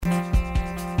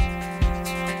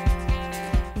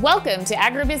Welcome to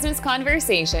Agribusiness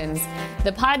Conversations,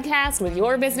 the podcast with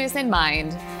your business in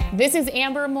mind. This is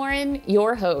Amber Morin,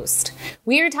 your host.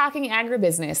 We are talking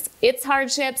agribusiness, its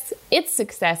hardships, its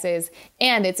successes,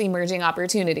 and its emerging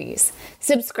opportunities.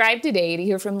 Subscribe today to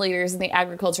hear from leaders in the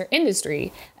agriculture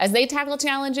industry as they tackle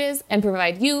challenges and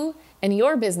provide you and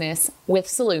your business with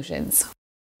solutions.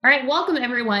 All right, welcome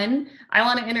everyone. I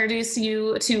want to introduce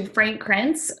you to Frank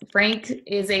Krentz. Frank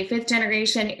is a fifth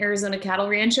generation Arizona cattle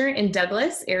rancher in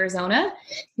Douglas, Arizona.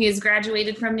 He has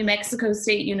graduated from New Mexico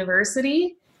State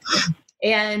University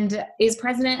and is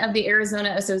president of the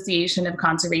Arizona Association of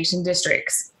Conservation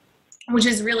Districts, which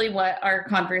is really what our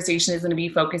conversation is going to be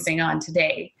focusing on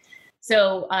today.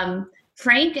 So,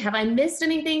 Frank, have I missed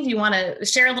anything? Do you want to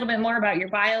share a little bit more about your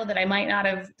bio that I might not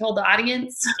have told the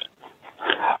audience?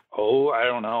 Oh, I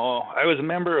don't know. I was a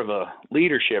member of a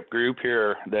leadership group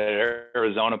here that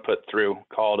Arizona put through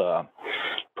called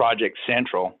Project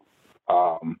Central.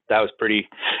 It's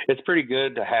pretty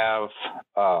good to have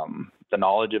the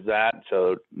knowledge of that,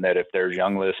 so that if there's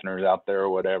young listeners out there or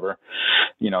whatever,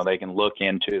 they can look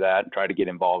into that and try to get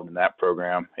involved in that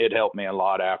program. It helped me a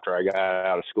lot after I got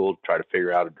out of school to try to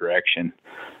figure out a direction,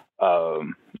 about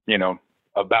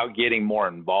getting more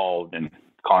involved in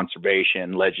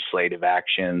conservation, legislative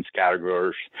actions,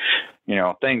 categories,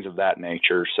 things of that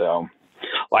nature. So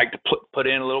like to put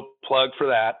in a little plug for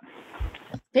that.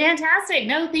 Fantastic.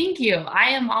 No, thank you. I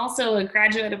am also a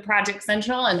graduate of Project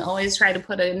Central and always try to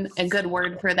put in a good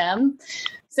word for them.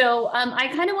 So I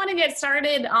kind of want to get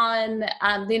started on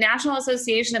the National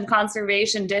Association of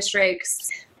Conservation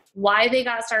Districts, why they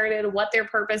got started, what their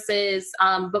purpose is.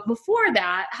 But before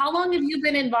that, how long have you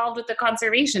been involved with the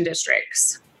conservation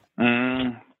districts?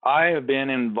 I have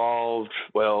been involved,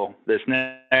 this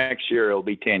next year it'll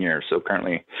be 10 years. So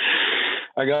currently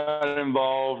I got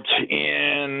involved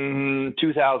in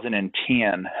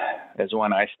 2010 is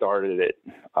when I started it.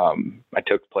 I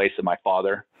took the place of my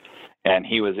father, and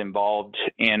he was involved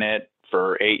in it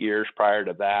for 8 years prior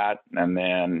to that. And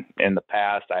then in the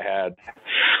past, I had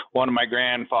one of my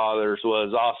grandfathers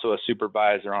was also a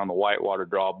supervisor on the Whitewater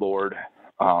Draw Board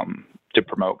to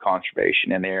promote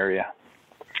conservation in the area.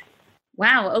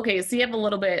 Wow. Okay. So you have a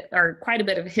little bit or quite a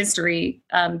bit of history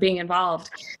being involved.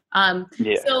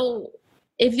 Yeah. So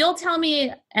if you'll tell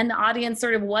me and the audience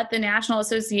sort of what the National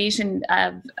Association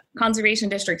of Conservation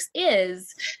Districts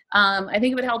is, I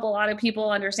think it would help a lot of people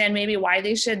understand maybe why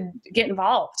they should get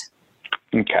involved.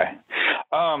 Okay.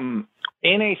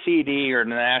 NACD, or the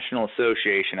National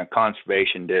Association of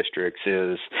Conservation Districts,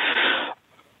 is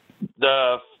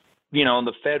the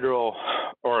federal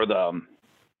or the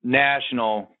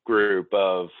national group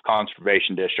of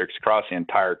conservation districts across the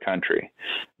entire country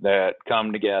that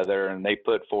come together, and they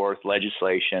put forth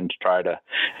legislation to try to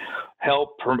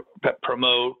help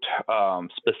promote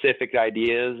specific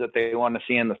ideas that they want to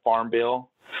see in the Farm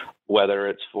Bill, whether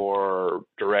it's for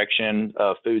direction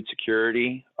of food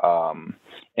security,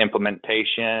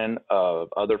 implementation of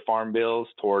other farm bills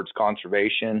towards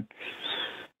conservation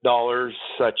dollars,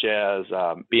 such as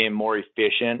being more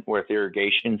efficient with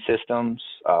irrigation systems,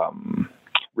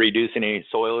 reducing any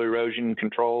soil erosion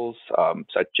controls,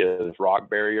 such as rock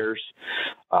barriers,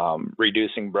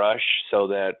 reducing brush so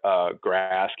that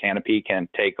grass canopy can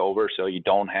take over so you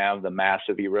don't have the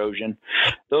massive erosion.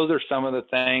 Those are some of the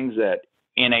things that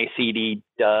NACD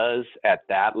does at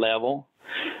that level.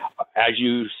 As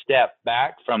you step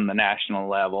back from the national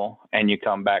level and you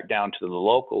come back down to the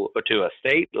local or to a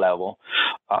state level,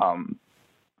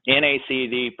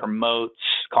 NACD promotes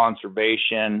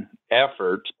conservation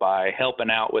efforts by helping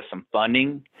out with some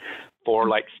funding for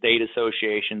like state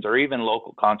associations or even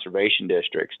local conservation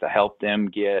districts to help them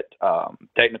get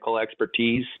technical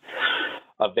expertise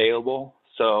available.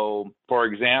 So, for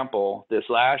example, this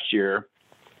last year,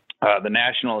 the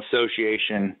National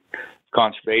Association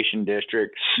Conservation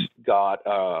Districts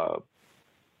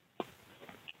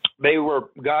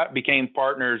became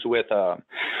partners with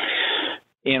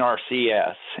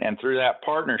NRCS, and through that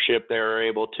partnership they were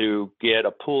able to get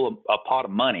a pot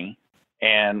of money,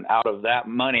 and out of that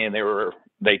money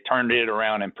they turned it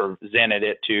around and presented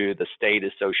it to the state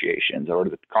associations or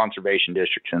the conservation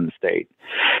districts in the state.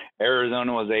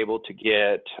 Arizona was able to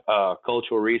get a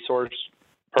cultural resource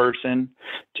person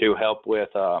to help with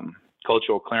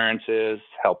cultural clearances,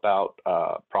 help out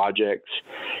projects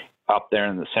up there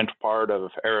in the central part of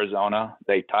Arizona.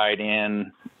 They tied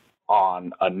in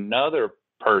on another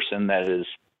person that is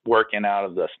working out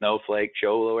of the Snowflake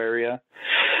Cholo area.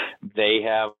 They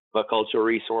have a cultural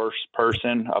resource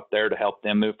person up there to help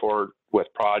them move forward with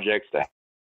projects, to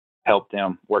help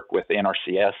them work with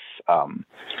NRCS,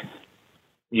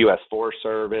 U.S. Forest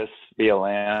Service,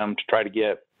 BLM, to try to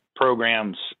get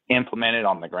programs implemented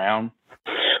on the ground.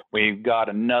 We've got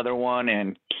another one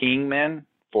in Kingman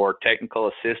for technical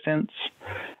assistance,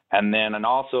 and then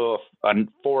also a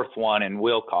fourth one in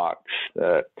Wilcox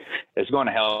that is going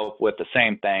to help with the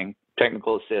same thing,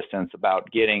 technical assistance about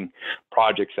getting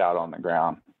projects out on the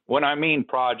ground. When I mean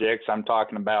projects, I'm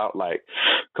talking about like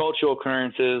cultural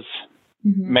occurrences,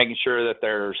 making sure that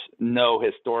there's no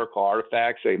historical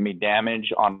artifacts that can be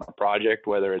damaged on a project,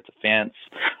 whether it's a fence,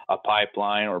 a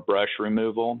pipeline, or brush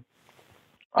removal,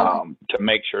 to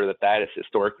make sure that that is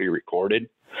historically recorded.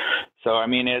 So, I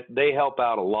mean, they help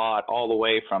out a lot all the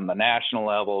way from the national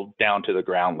level down to the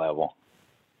ground level.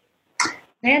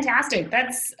 Fantastic.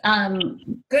 That's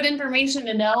good information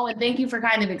to know. And thank you for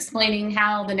kind of explaining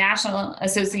how the National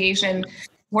Association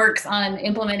works on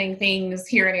implementing things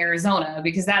here in Arizona,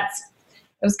 because it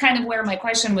was kind of where my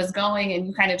question was going, and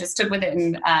you kind of just took with it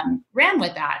and ran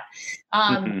with that.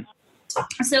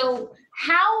 So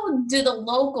how do the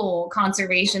local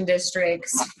conservation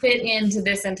districts fit into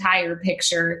this entire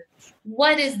picture?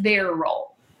 What is their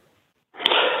role?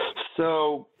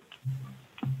 So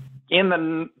in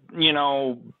the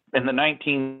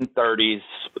 1930s,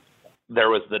 there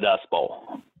was the Dust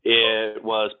Bowl. It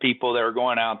was people that were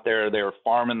going out there, they were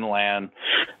farming the land.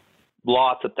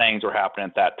 Lots of things were happening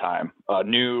at that time. A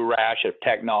new rash of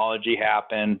technology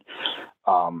happened.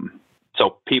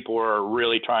 So people were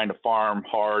really trying to farm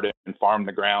hard and farm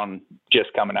the ground,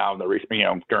 just coming out of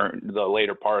during the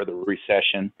later part of the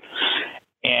recession.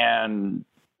 And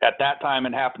at that time,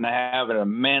 it happened to have an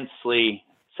immensely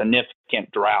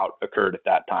significant drought occurred at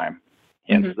that time,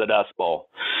 hence the Dust Bowl.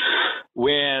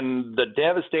 When the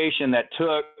devastation that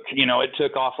it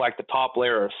took off like the top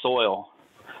layer of soil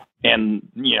and,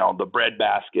 the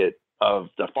breadbasket of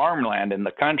the farmland in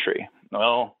the country.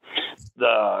 Well,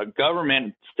 the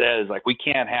government says, like, we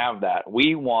can't have that.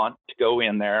 We want to go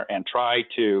in there and try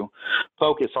to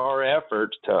focus our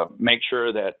efforts to make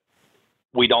sure that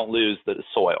we don't lose the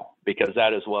soil, because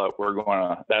that is what we're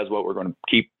going to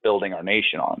keep building our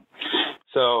nation on.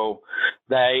 So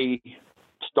they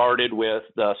started with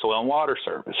the Soil and Water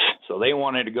Service. So they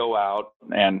wanted to go out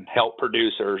and help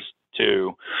producers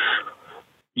to,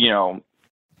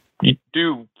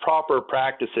 do proper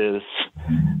practices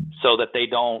so that they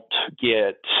don't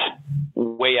get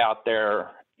way out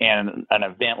there and an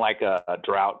event like a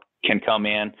drought can come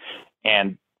in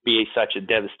and be such a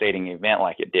devastating event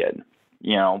like it did,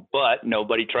 but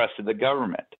nobody trusted the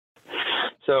government.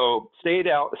 So state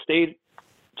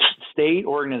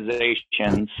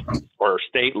organizations or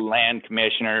state land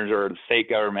commissioners or the state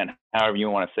government, however you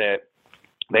want to say it,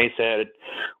 they said,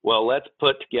 well, let's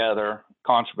put together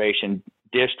conservation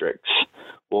districts.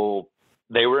 Well,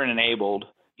 they were enabled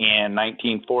in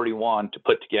 1941 to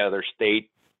put together state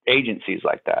agencies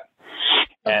like that.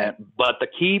 Okay. But the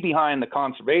key behind the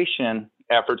conservation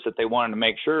efforts that they wanted to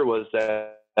make sure was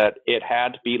that it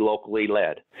had to be locally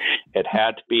led. It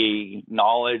had to be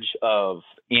knowledge of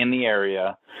in the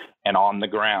area and on the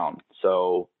ground.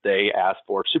 So they asked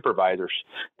for supervisors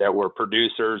that were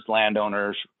producers,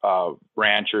 landowners,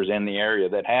 ranchers in the area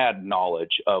that had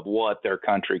knowledge of what their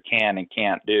country can and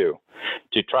can't do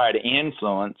to try to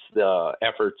influence the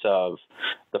efforts of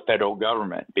the federal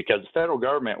government, because the federal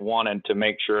government wanted to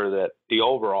make sure that the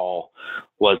overall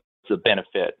was the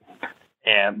benefit,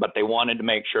 but they wanted to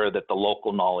make sure that the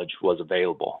local knowledge was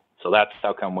available. So that's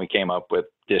how come we came up with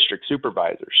district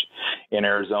supervisors. In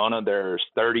Arizona, there's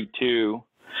 32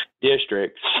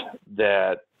 districts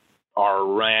that are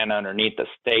ran underneath the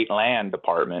state land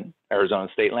department, Arizona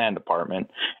State Land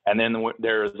Department. And then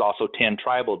there's also 10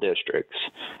 tribal districts,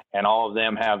 and all of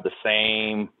them have the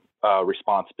same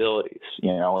responsibilities.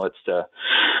 It's to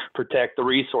protect the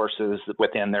resources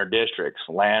within their districts,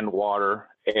 land, water,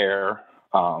 air,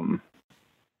 and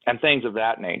things of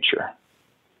that nature.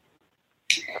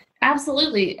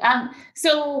 Absolutely.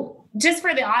 So just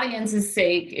for the audience's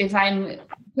sake, if I'm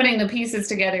putting the pieces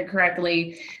together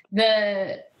correctly,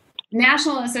 the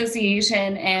National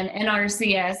Association and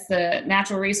NRCS, the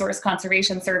Natural Resource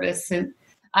Conservation Service,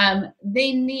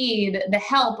 they need the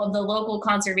help of the local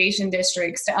conservation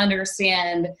districts to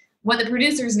understand what the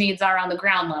producers' needs are on the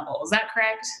ground level. Is that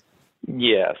correct?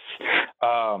 Yes.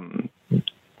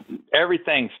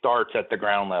 Everything starts at the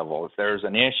ground level. If there's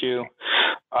an issue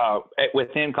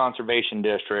within conservation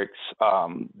districts,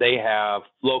 they have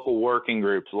local working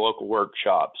groups, local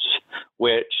workshops,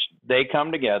 which they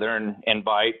come together and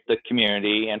invite the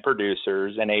community and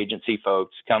producers and agency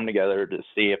folks come together to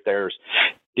see if there's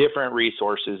different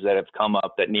resources that have come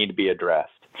up that need to be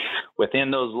addressed.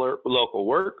 Within those local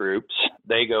work groups,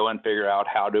 they go and figure out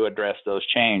how to address those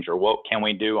change or what can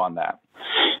we do on that.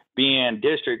 Being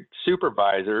district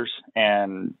supervisors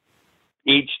and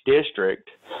each district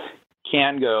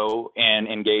can go and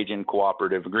engage in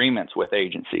cooperative agreements with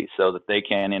agencies so that they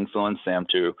can influence them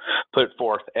to put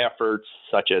forth efforts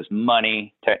such as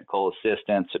money, technical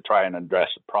assistance to try and address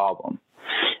the problem.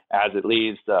 As it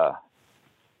leaves the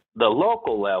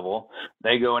local level,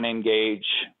 they go and engage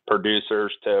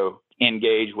producers to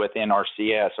engage with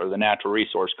NRCS, or the Natural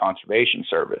Resource Conservation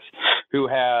Service, who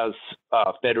has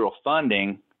federal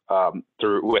funding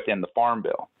within the Farm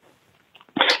Bill.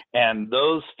 And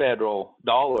those federal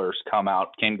dollars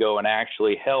can go and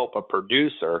actually help a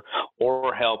producer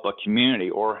or help a community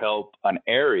or help an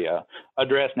area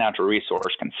address natural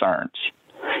resource concerns.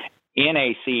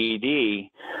 NACED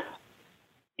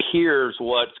hears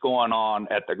what's going on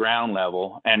at the ground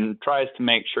level and tries to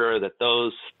make sure that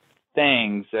those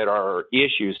things that are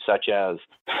issues such as,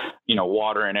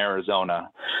 water in Arizona,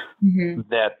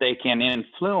 that they can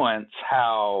influence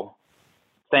how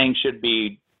things should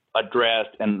be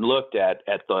addressed and looked at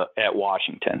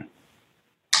Washington.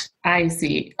 I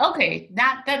see. Okay,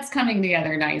 that's coming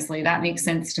together nicely. That makes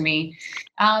sense to me.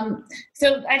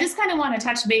 So I just kind of want to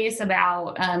touch base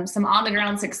about some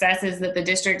on-the-ground successes that the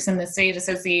districts and the state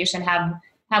association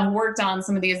have worked on,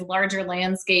 some of these larger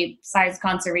landscape size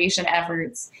conservation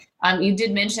efforts. You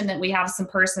did mention that we have some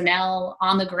personnel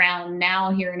on the ground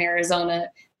now here in Arizona,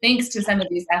 thanks to some of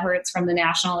these efforts from the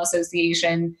National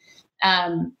Association.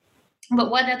 But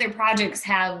what other projects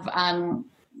have,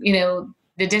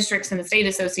 the districts and the state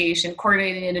association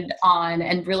coordinated on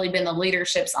and really been the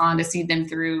leaderships on to see them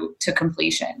through to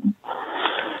completion?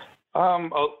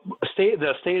 The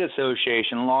state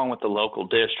association, along with the local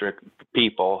district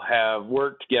people, have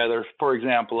worked together. For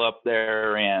example, up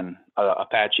there in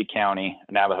Apache County,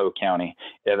 Navajo County,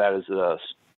 that is the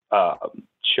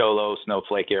Show Low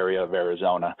Snowflake area of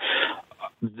Arizona.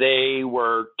 They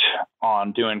worked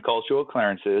on doing cultural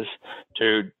clearances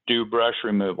to do brush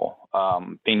removal.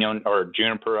 Pinon or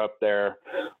juniper up there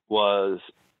was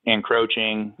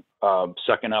encroaching,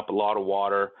 sucking up a lot of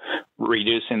water,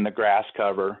 reducing the grass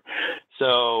cover.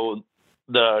 So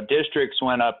the districts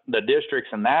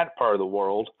in that part of the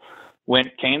world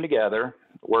came together,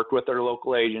 worked with their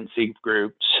local agency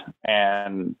groups,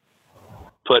 and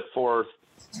put forth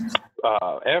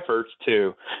efforts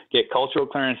to get cultural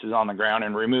clearances on the ground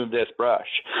and remove this brush.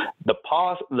 The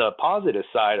positive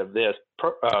side of this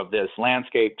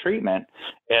landscape treatment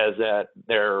is that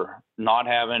they're not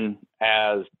having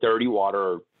as dirty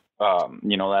water.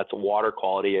 That's a water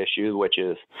quality issue, which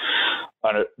is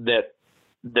that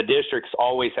the districts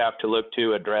always have to look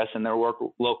to address in their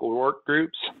local work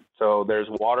groups. So there's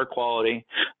water quality.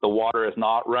 The water is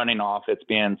not running off. It's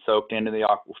being soaked into the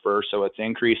aquifer, so it's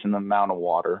increasing the amount of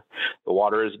water. The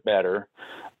water is better.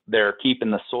 They're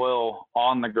keeping the soil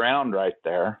on the ground right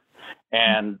there.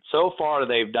 And so far,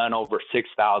 they've done over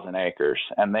 6,000 acres,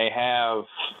 and they have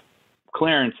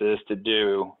clearances to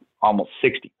do almost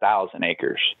 60,000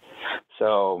 acres.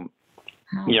 So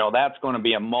that's going to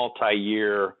be a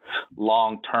multi-year,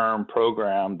 long-term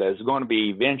program that is going to be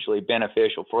eventually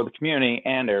beneficial for the community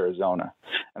and Arizona.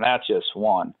 And that's just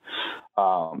one.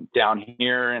 Down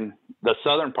here in the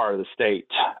southern part of the state,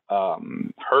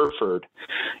 Hereford,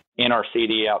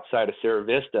 NRCD outside of Sierra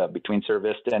Vista, between Sierra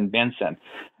Vista and Benson,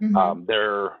 they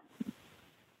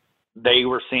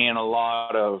were seeing a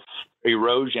lot of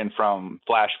erosion from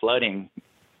flash flooding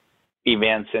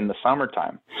events in the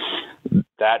summertime.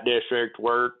 That district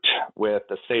worked with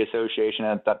the state association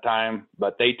at that time,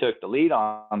 but they took the lead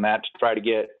on that to try to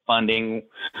get funding,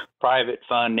 private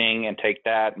funding, and take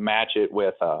that, match it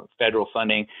with federal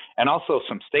funding and also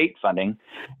some state funding.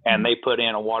 And they put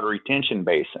in a water retention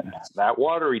basin. That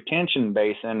water retention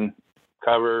basin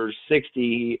covers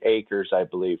 60 acres, I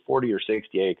believe, 40 or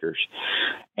 60 acres.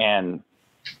 And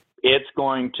it's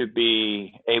going to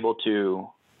be able to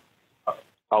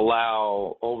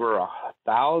allow over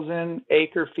 1,000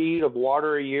 acre feet of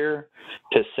water a year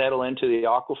to settle into the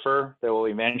aquifer that will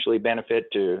eventually benefit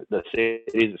to the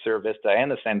cities of Sierra Vista and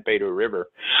the San Pedro River,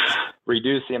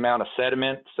 reduce the amount of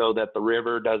sediment so that the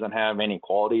river doesn't have any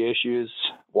quality issues,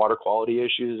 water quality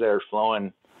issues that are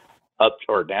flowing up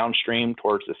or downstream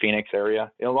towards the Phoenix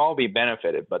area. It'll all be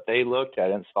benefited, but they looked at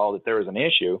it and saw that there was an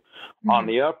issue on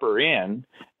the upper end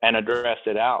and addressed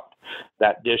it out.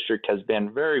 That district has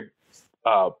been very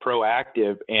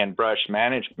proactive in brush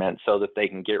management so that they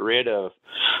can get rid of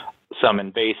some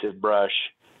invasive brush.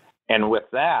 And with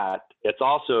that, it's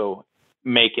also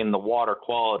making the water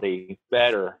quality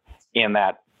better in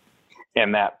that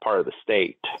part of the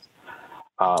state.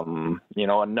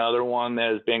 Another one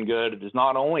that has been good is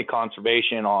not only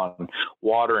conservation on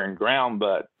water and ground,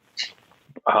 but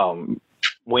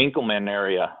Winkleman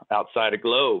area outside of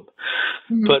Globe.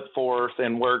 put forth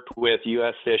and worked with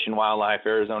U.S. Fish and Wildlife,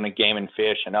 Arizona Game and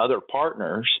Fish, and other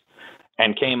partners,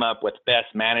 and came up with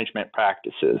best management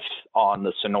practices on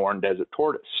the Sonoran Desert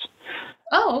Tortoise.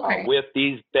 Oh, okay. With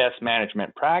these best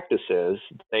management practices,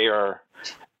 they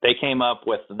came up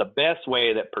with the best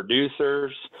way that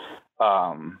producers,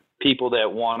 people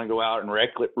that want to go out and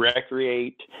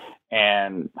recreate,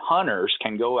 and hunters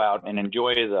can go out and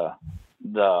enjoy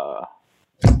the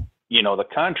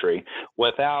country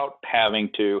without having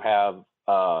to have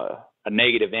a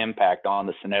negative impact on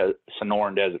the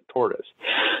Sonoran Desert Tortoise,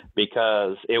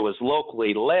 because it was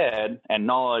locally led and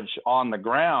knowledge on the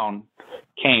ground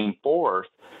came forth.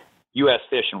 U.S.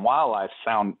 Fish and Wildlife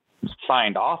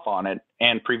signed off on it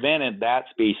and prevented that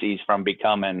species from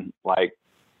becoming like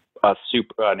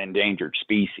an endangered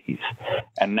species.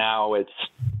 And now it's,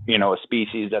 a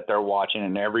species that they're watching,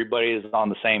 and everybody is on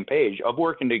the same page of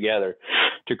working together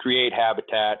to create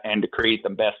habitat and to create the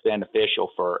best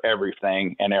beneficial for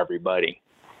everything and everybody.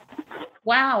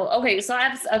 Wow. Okay. So I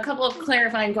have a couple of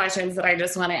clarifying questions that I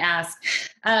just want to ask.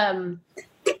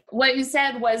 What you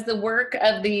said was the work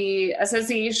of the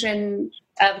Association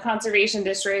of Conservation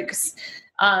Districts,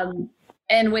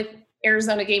 and with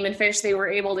Arizona Game and Fish, they were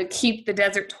able to keep the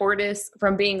desert tortoise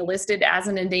from being listed as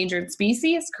an endangered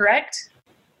species, correct?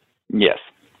 Yes.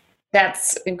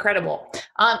 That's incredible.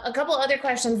 A couple other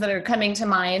questions that are coming to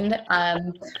mind.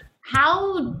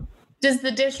 How does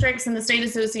the districts and the state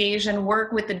association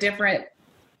work with the different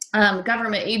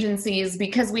government agencies?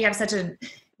 Because we have such a,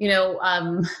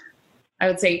 I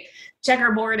would say,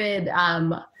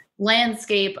 checkerboarded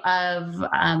landscape of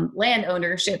land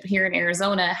ownership here in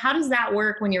Arizona. How does that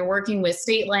work when you're working with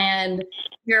state land,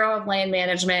 Bureau of Land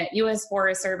Management, U.S.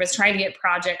 Forest Service, trying to get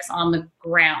projects on the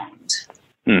ground?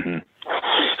 Mm-hmm.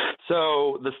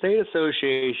 So the state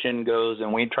association goes,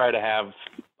 and we try to have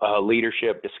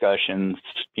leadership discussions,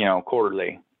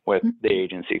 quarterly with the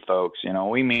agency folks.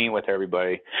 We meet with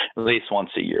everybody at least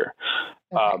once a year.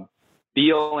 Okay.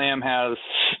 BLM has,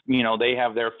 they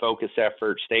have their focus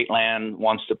efforts. State land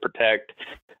wants to protect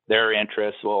their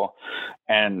interests.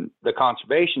 And the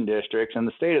conservation districts and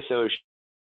the state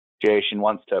association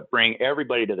wants to bring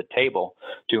everybody to the table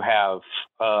to have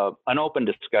an open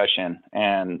discussion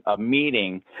and a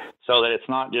meeting, so that it's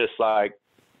not just like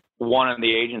one of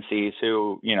the agencies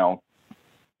who,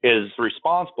 is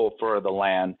responsible for the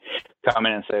land come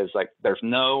in and says, like, there's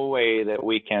no way that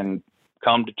we can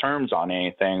come to terms on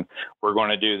anything. We're going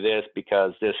to do this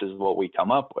because this is what we come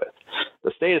up with.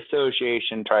 The state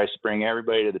association tries to bring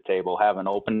everybody to the table, have an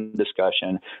open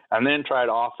discussion, and then try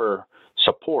to offer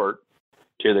support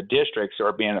to the districts who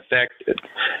are being affected.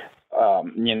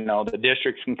 The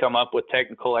districts can come up with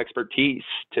technical expertise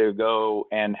to go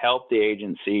and help the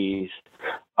agencies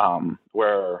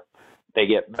where they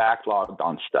get backlogged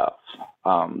on stuff.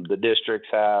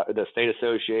 The state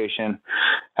association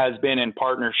has been in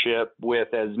partnership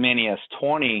with as many as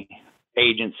 20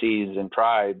 agencies and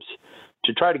tribes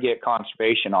to try to get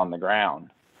conservation on the ground,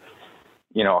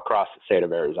 across the state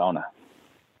of Arizona.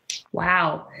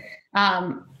 Wow.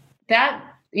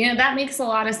 That makes a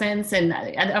lot of sense. And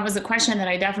that was a question that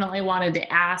I definitely wanted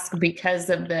to ask because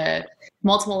of the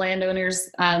multiple landowners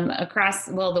across,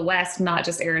 the West, not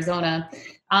just Arizona.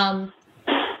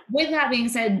 With that being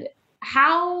said,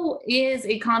 how is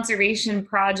a conservation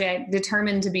project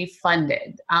determined to be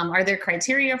funded? Are there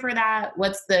criteria for that?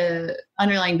 What's the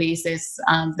underlying basis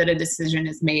that a decision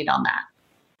is made on that?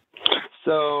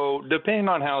 So depending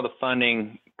on how the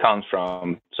funding comes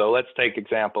from, so let's take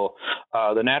example,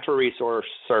 the Natural Resource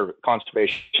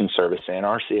Conservation Service,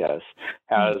 NRCS,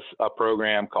 has a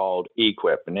program called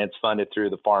EQIP, and it's funded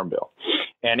through the Farm Bill.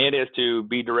 And it is to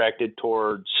be directed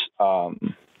towards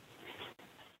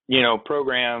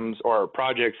programs or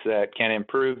projects that can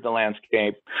improve the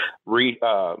landscape,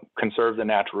 conserve the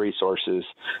natural resources,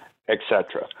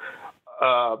 etc.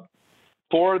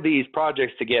 For these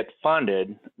projects to get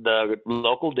funded, the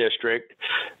local district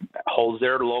holds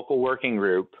their local working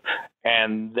group,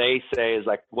 and they say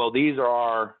these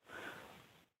are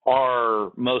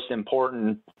our most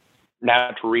important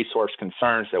natural resource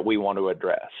concerns that we want to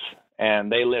address.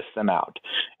 And they list them out.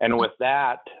 And with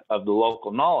that, of the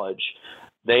local knowledge,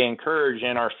 they encourage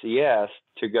NRCS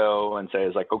to go and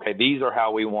say, okay, these are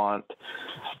how we want,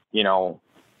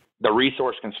 the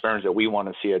resource concerns that we want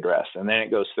to see addressed. And then it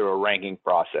goes through a ranking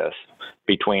process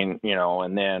between,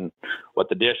 and then what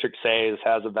the district says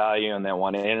has a value, and then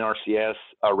what NRCS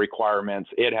requirements,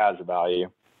 it has a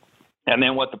value. And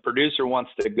then what the producer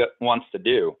wants to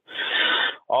do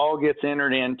all gets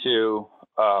entered into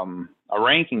a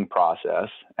ranking process,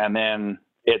 and then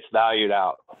it's valued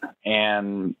out.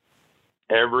 And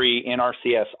every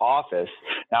NRCS office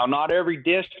Now, not every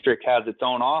district has its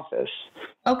own office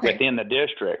within the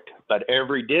district, but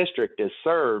every district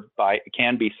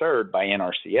can be served by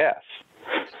NRCS.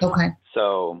 Okay.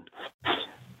 So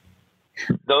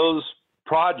those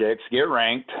projects get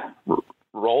ranked,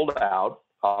 rolled out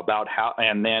about how,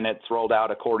 and then it's rolled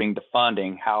out according to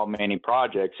funding, how many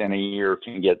projects in a year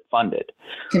can get funded.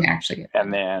 Can actually get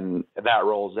funded. And then that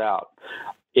rolls out.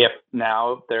 If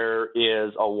now there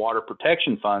is a water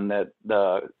protection fund that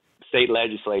the state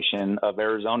legislation of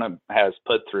Arizona has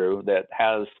put through that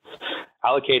has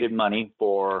allocated money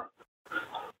for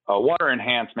water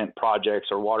enhancement projects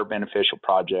or water beneficial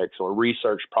projects or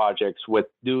research projects with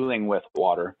dealing with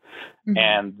water. Mm-hmm.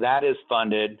 And that is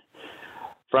funded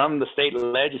from the state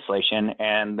legislation.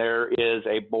 And there is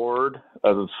a board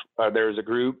there's a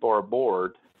group or a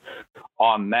board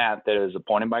on that is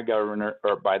appointed by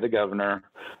the governor.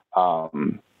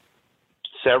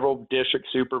 Several district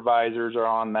supervisors are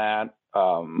on that.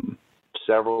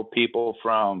 Several people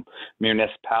from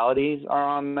municipalities are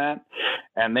on that,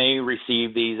 and they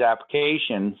receive these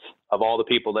applications of all the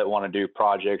people that want to do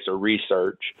projects or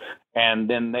research, and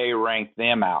then they rank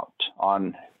them out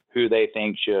on who they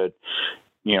think should,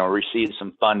 receive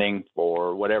some funding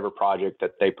for whatever project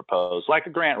that they propose, like a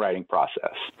grant writing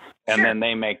process, and Sure. Then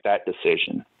they make that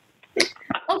decision.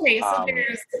 Okay, so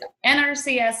there's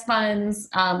NRCS funds,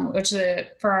 which is,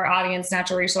 for our audience,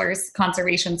 Natural Resource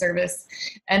Conservation Service,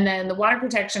 and then the water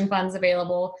protection funds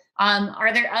available.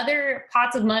 Are there other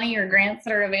pots of money or grants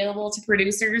that are available to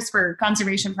producers for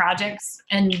conservation projects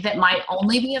and that might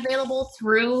only be available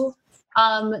through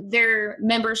their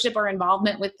membership or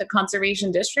involvement with the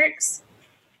conservation districts?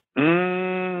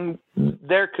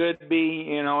 There could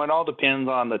be, it all depends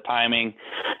on the timing.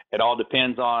 It all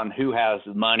depends on who has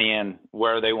the money and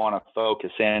where they want to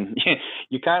focus in.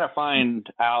 You kind of find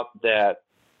out that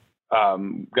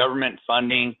government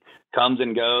funding comes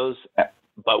and goes,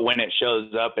 but when it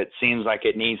shows up, it seems like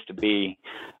it needs to be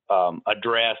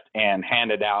addressed and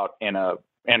handed out in a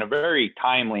very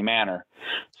timely manner.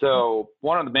 So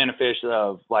one of the benefits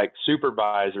of like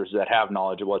supervisors that have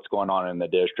knowledge of what's going on in the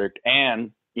district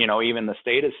and even the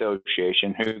state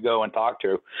association who go and talk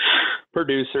to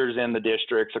producers in the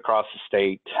districts across the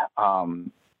state,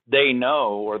 they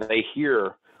know or they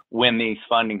hear when these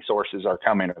funding sources are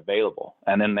coming available.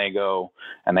 And then they go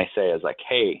and they say, it's like,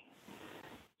 hey,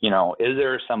 is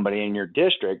there somebody in your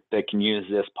district that can use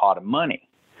this pot of money?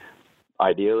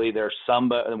 Ideally, there's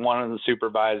one of the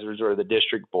supervisors or the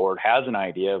district board has an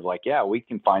idea of like, yeah, we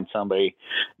can find somebody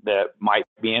that might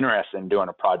be interested in doing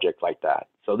a project like that.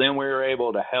 So then we were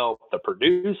able to help the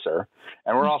producer,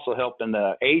 and we're also helping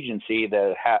the agency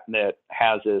that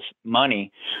has this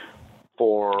money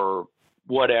for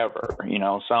whatever.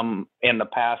 Some in the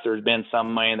past, there's been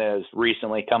some money that has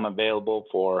recently come available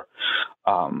for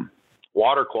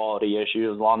water quality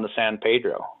issues along the San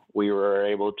Pedro. We were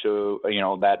able to,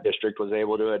 that district was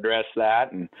able to address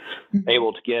that and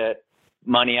able to get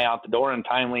money out the door in a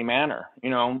timely manner.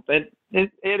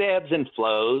 It ebbs and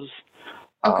flows.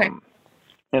 Okay.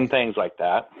 And things like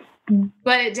that.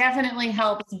 But it definitely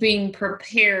helps being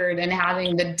prepared and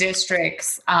having the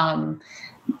district's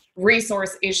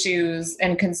resource issues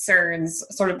and concerns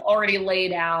sort of already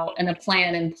laid out and a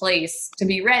plan in place to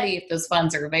be ready if those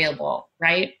funds are available,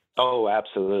 right? Oh,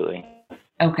 absolutely.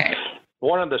 Okay.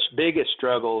 One of the biggest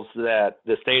struggles that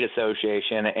the state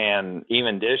association and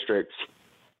even districts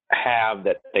have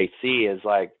that they see is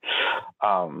like,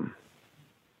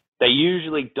 they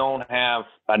usually don't have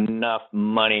enough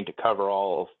money to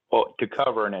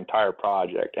cover an entire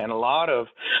project. And a lot of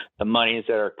the monies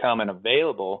that are coming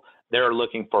available, they're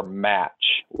looking for match,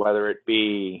 whether it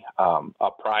be a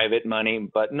private money,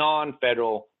 but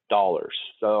non-federal dollars.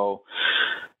 So,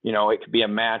 it could be a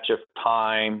match of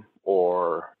time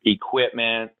or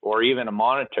equipment or even a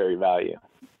monetary value.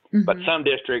 Mm-hmm. But some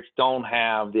districts don't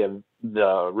have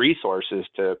the resources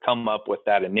to come up with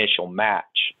that initial match.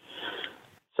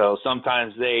 So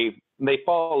sometimes they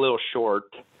fall a little short.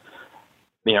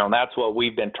 That's what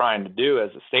we've been trying to do as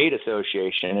a state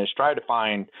association is try to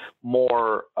find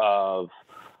more of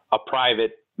a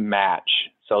private match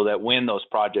so that when those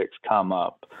projects come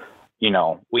up,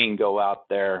 we can go out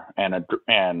there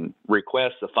and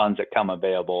request the funds that come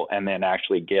available and then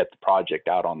actually get the project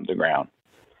out on the ground.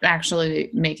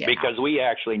 Actually make it because happen. We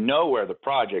actually know where the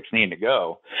projects need to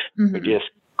go. Mm-hmm. We just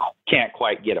can't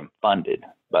quite get them funded.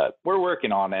 But we're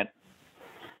working on it.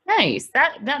 Nice.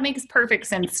 That makes perfect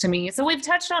sense to me. So we've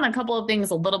touched on a couple of things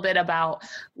a little bit about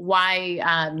why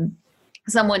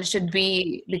someone should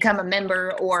become a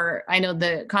member, or I know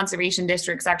the conservation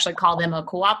districts actually call them a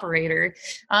cooperator.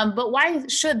 But why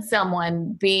should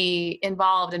someone be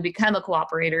involved and become a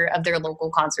cooperator of their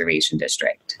local conservation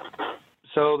district?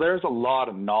 So there's a lot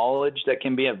of knowledge that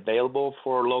can be available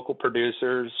for local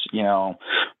producers,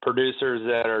 producers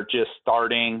that are just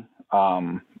starting.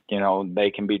 They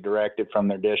can be directed from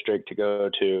their district to go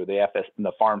to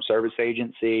the Farm Service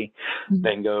Agency. Mm-hmm.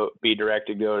 They can be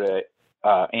directed to go to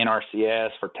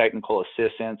NRCS for technical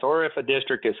assistance, or if a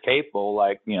district is capable,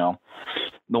 like, the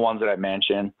ones that I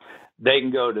mentioned, they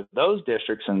can go to those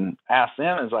districts and ask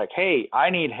them, is like, hey, I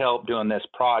need help doing this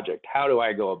project. How do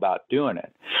I go about doing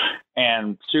it?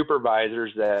 And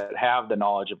supervisors that have the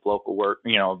knowledge of local work,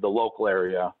 the local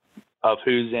area of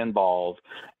who's involved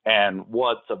and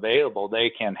what's available, they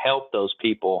can help those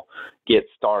people get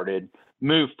started,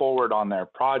 move forward on their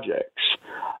projects.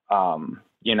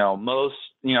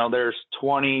 There's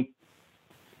 20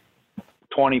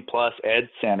 plus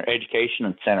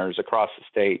education centers across the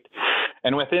state.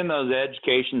 And within those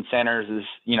education centers is,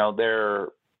 there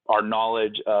are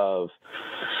knowledge of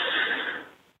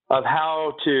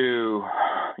how to,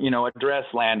 address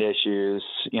land issues,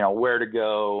 where to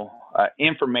go,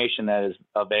 information that is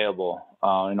available.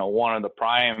 One of the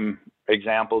prime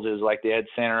examples is like the Ed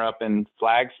Center up in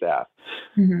Flagstaff.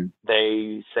 Mm-hmm.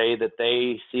 They say that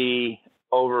they see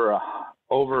over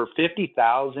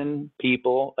 50,000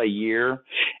 people a year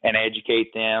and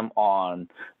educate them on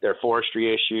their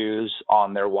forestry issues,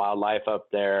 on their wildlife up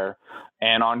there,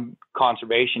 and on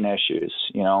conservation issues.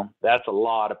 That's a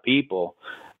lot of people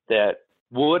that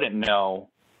wouldn't know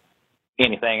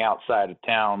anything outside of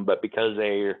town, but because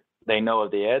they know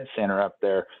of the Ed Center up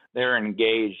there, they're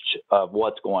engaged of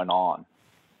what's going on.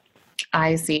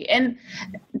 I see. And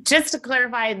just to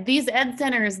clarify, these Ed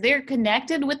Centers, they're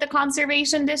connected with the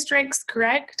conservation districts,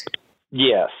 correct?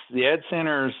 Yes. The Ed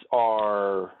Centers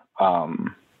are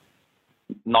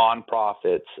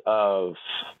nonprofits of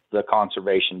the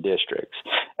conservation districts.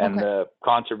 And okay. The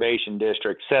conservation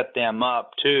districts set them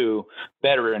up to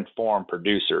better inform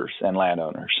producers and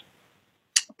landowners.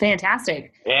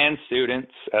 Fantastic. And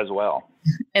students as well.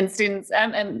 And students,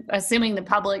 I'm assuming the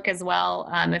public as well,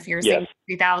 if you're saying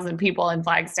 3,000 people in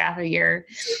Flagstaff a year.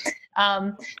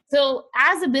 So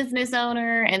as a business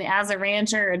owner and as a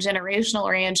rancher, a generational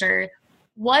rancher,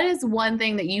 what is one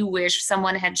thing that you wish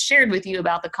someone had shared with you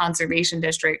about the conservation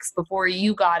districts before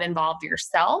you got involved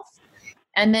yourself?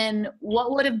 And then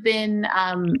what would have been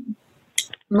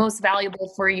most valuable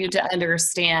for you to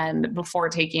understand before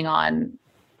taking on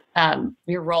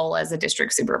your role as a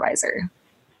district supervisor?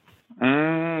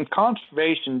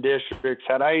 Conservation districts,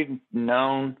 had I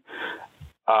known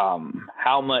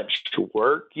how much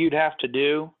work you'd have to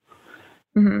do,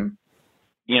 mm-hmm.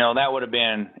 That would have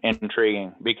been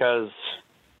intriguing because,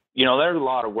 there's a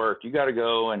lot of work. You got to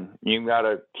go and you got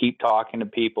to keep talking to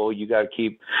people. You got to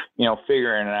keep,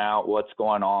 figuring out what's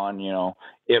going on,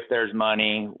 if there's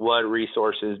money, what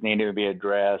resources need to be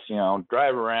addressed,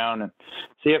 drive around and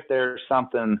see if there's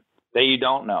something that you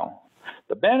don't know.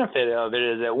 The benefit of it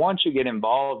is that once you get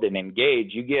involved and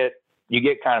engaged, you get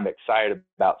kind of excited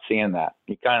about seeing that.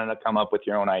 You kind of come up with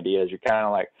your own ideas. You're kind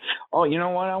of like, oh, you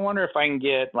know what? I wonder if I can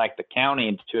get like the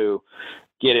county to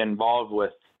get involved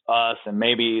with us and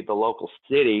maybe the local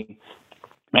city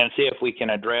and see if we can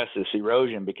address this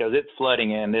erosion because it's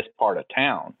flooding in this part of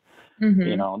town.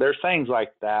 Mm-hmm. There's things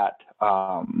like that.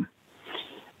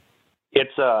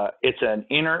 It's an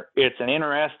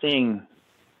interesting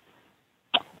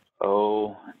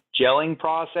gelling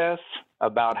process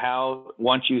about how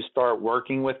once you start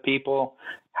working with people,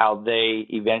 how they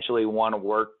eventually want to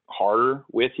work harder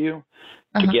with you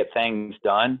to get things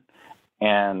done.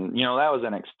 And, that was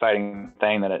an exciting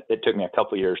thing that it took me a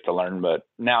couple of years to learn. But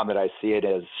now that I see it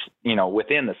as,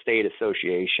 within the state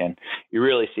association, you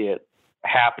really see it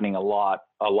happening a lot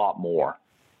more.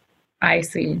 I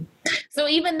see. So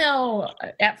even though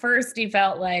at first you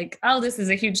felt like, oh, this is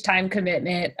a huge time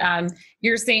commitment,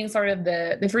 you're seeing sort of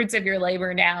the fruits of your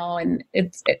labor now, and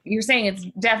you're saying it's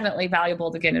definitely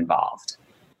valuable to get involved.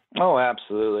 Oh,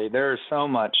 absolutely. There's so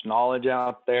much knowledge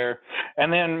out there.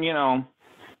 And then,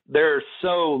 there's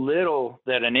so little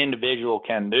that an individual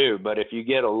can do. But if you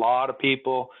get a lot of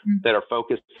people that are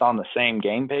focused on the same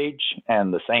game page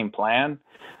and the same plan,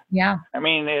 yeah. I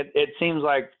mean, it seems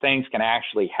like things can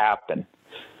actually happen.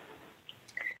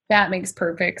 That makes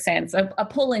perfect sense. A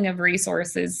pulling of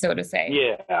resources, so to say.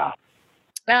 Yeah.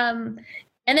 And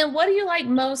then what do you like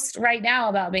most right now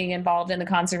about being involved in the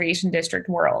conservation district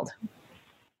world?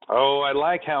 Oh, I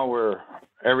like how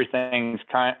everything's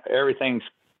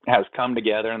has come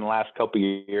together in the last couple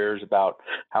of years about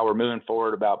how we're moving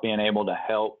forward about being able to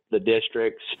help the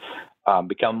districts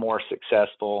become more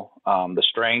successful. The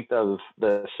strength of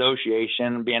the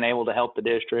association being able to help the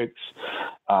districts.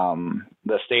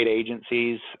 The state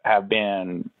agencies have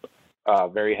been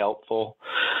very helpful.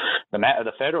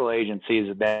 The federal agencies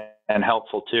have been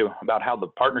helpful too, about how the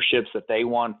partnerships that they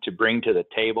want to bring to the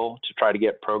table to try to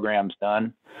get programs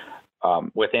done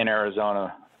within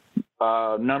Arizona.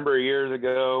 A number of years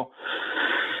ago,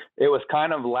 it was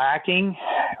kind of lacking,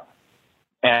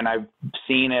 and I've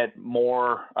seen it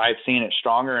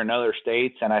stronger in other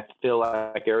states, and I feel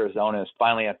like Arizona is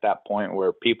finally at that point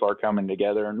where people are coming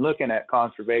together and looking at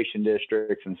conservation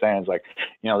districts and saying, it's like,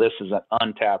 this is an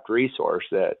untapped resource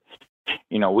that,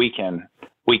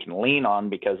 we can lean on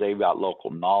because they've got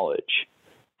local knowledge.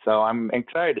 So I'm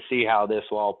excited to see how this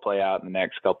will all play out in the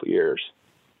next couple of years.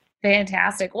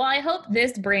 Fantastic. Well, I hope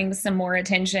this brings some more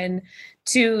attention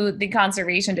to the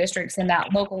conservation districts and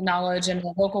that local knowledge and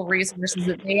the local resources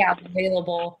that they have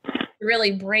available to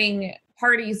really bring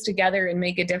parties together and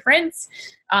make a difference.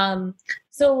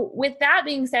 So with that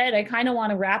being said, I kind of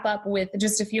want to wrap up with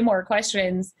just a few more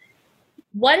questions.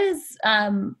 What is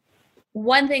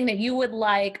one thing that you would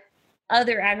like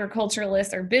other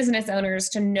agriculturalists or business owners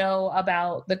to know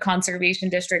about the conservation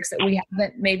districts that we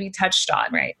haven't maybe touched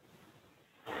on, right?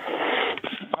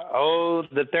 Oh,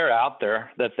 that they're out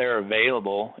there, that they're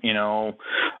available.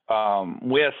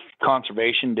 With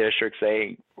conservation districts,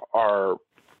 they are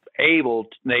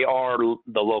the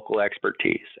local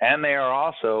expertise, and they are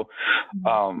also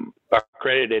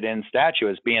accredited in statute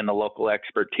as being the local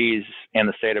expertise in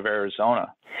the state of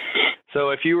Arizona.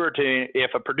 So if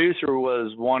a producer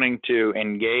was wanting to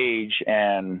engage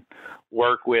and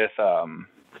work with,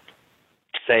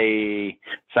 say,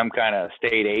 some kind of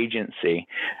state agency,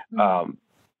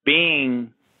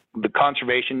 being the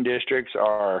conservation districts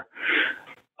are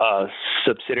a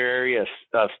subsidiary of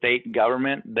state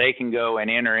government, they can go and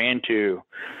enter into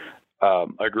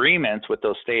agreements with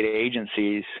those state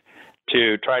agencies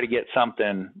to try to get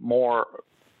something more,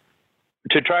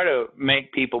 to try to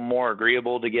make people more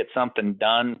agreeable to get something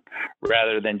done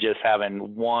rather than just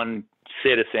having one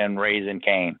citizen raising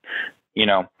cane.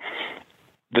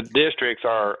 The districts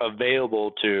are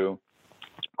available to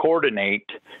coordinate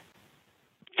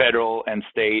federal and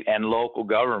state and local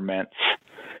governments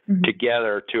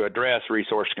together to address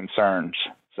resource concerns.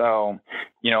 So,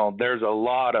 there's a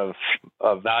lot of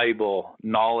valuable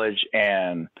knowledge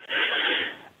and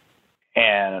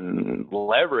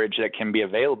leverage that can be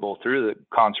available through the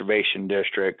conservation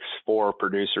districts for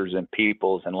producers and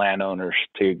peoples and landowners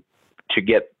to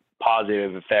get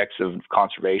positive effects of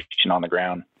conservation on the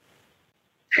ground.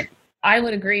 I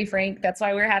would agree, Frank. That's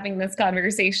why we're having this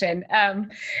conversation.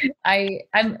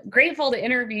 I'm grateful to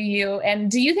interview you.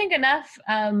 And do you think enough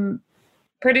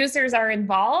producers are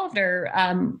involved, or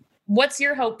what's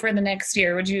your hope for the next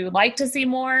year? Would you like to see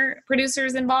more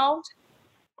producers involved?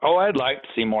 Oh, I'd like to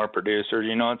see more producers.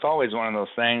 It's always one of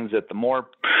those things that the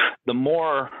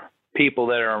more people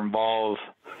that are involved,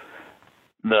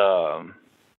 the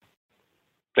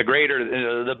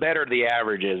better the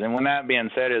average is. And when that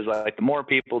being said, is like the more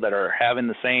people that are having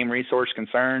the same resource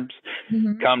concerns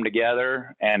come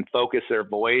together and focus their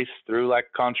voice through like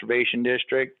a conservation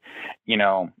district,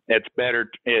 it's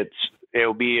better.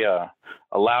 It'll be a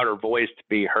louder voice to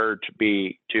be heard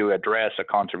to address a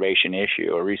conservation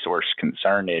issue, a resource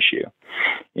concern issue,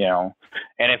 and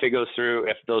if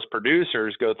those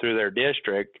producers go through their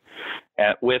district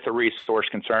with a resource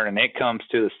concern and it comes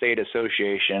to the state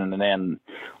association, and then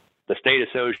the state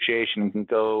association can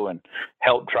go and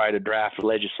help try to draft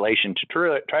legislation to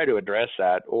try to address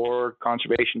that, or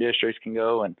conservation districts can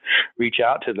go and reach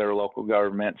out to their local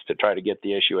governments to try to get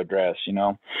the issue addressed.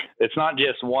 It's not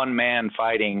just one man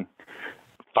fighting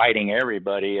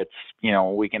everybody. It's,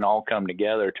 we can all come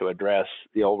together to address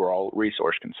the overall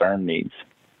resource concern needs.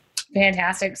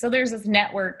 Fantastic. So there's this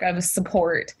network of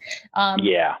support.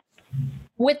 Yeah.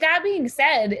 With that being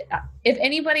said, if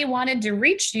anybody wanted to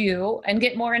reach you and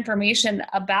get more information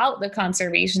about the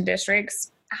conservation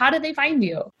districts, how do they find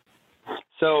you?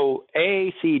 So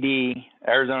AACD,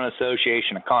 Arizona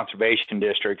Association of Conservation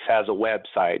Districts, has a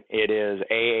website. It is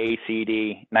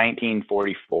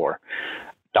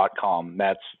AACD1944.com.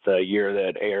 That's the year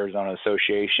that Arizona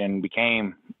Association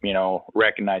became,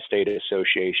 recognized state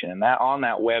association. And that on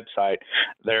that website,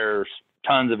 there's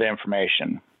tons of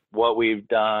information, what we've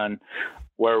done,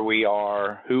 where we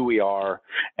are, who we are.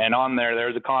 And on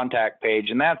there's a contact page,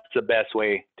 and that's the best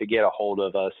way to get a hold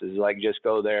of us, is like just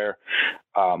go there,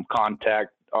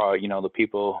 contact the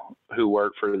people who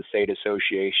work for the state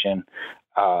association.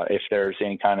 If there's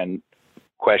any kind of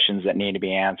questions that need to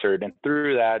be answered. And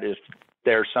through that, if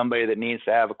there's somebody that needs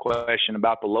to have a question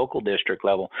about the local district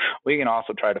level, we can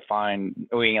also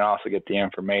get the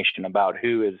information about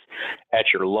who is at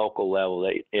your local level,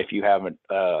 that if you have an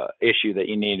issue that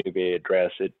you need to be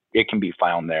addressed, it can be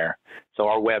found there. So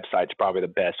our website's probably the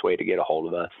best way to get a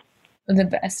hold of us. The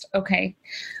best. Okay.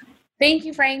 Thank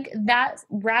you, Frank. That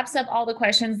wraps up all the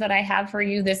questions that I have for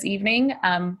you this evening.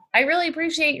 I really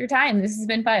appreciate your time. This has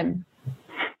been fun.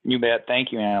 You bet.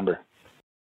 Thank you, Amber.